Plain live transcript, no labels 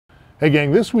Hey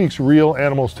gang, this week's Real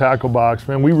Animals Tackle Box,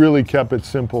 man, we really kept it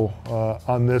simple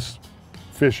on this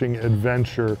fishing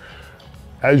adventure.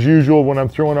 As usual, when I'm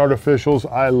throwing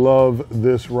artificials, I love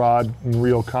this rod and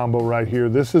reel combo right here.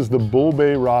 This is the Bull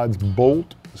Bay Rods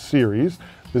Bolt series.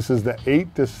 This is the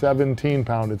 8 to 17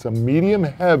 pound. It's a medium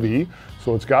heavy,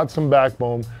 so it's got some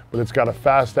backbone, but it's got a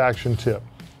fast action tip.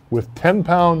 With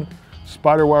 10-pound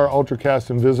Spiderwire Ultracast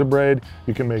Invisibraid,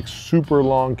 you can make super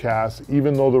long casts,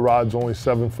 even though the rod's only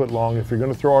 7 foot long. If you're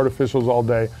gonna throw artificials all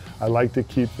day, I like to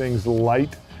keep things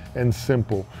light and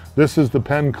simple. This is the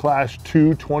Penn Clash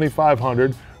 2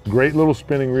 2500. Great little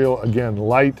spinning reel. Again,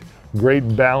 light,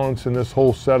 great balance in this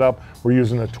whole setup. We're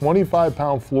using a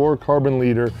 25-pound fluorocarbon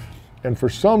leader, and for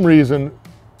some reason,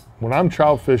 when I'm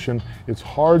trout fishing, it's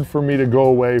hard for me to go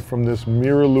away from this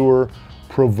MirrOlure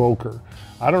Provoker.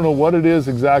 I don't know what it is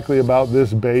exactly about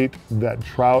this bait that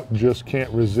trout just can't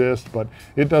resist, but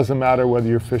it doesn't matter whether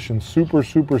you're fishing super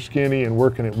skinny and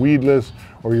working it weedless,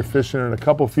 or you're fishing in a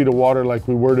couple feet of water like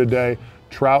we were today,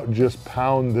 trout just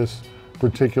pound this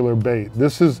particular bait.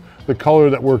 This is the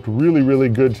color that worked really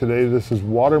good today. This is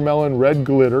Watermelon Red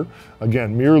Glitter.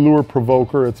 Again, MirrOlure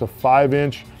Provoker. It's a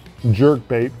 5-inch jerk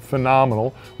bait,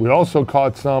 phenomenal. We also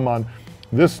caught some on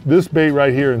this bait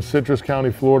right here in Citrus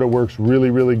County, Florida, works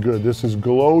really good. This is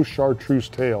Glow Chartreuse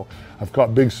Tail. I've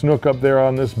caught big snook up there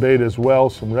on this bait as well,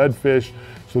 some redfish.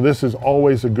 So this is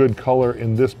always a good color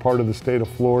in this part of the state of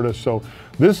Florida. So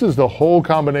this is the whole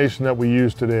combination that we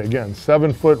use today. Again,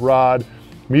 7-foot rod,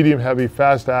 medium heavy,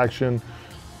 fast action,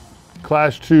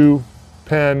 Clash 2,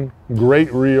 Penn,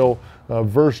 great reel,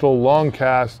 versatile, long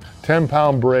cast,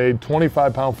 10-pound braid,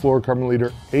 25-pound fluorocarbon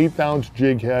leader, 1/8-ounce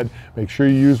jig head. Make sure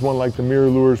you use one like the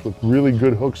MirrOlures with really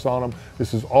good hooks on them.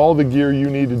 This is all the gear you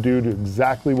need to do to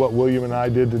exactly what William and I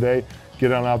did today.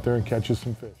 Get on out there and catch us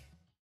some fish.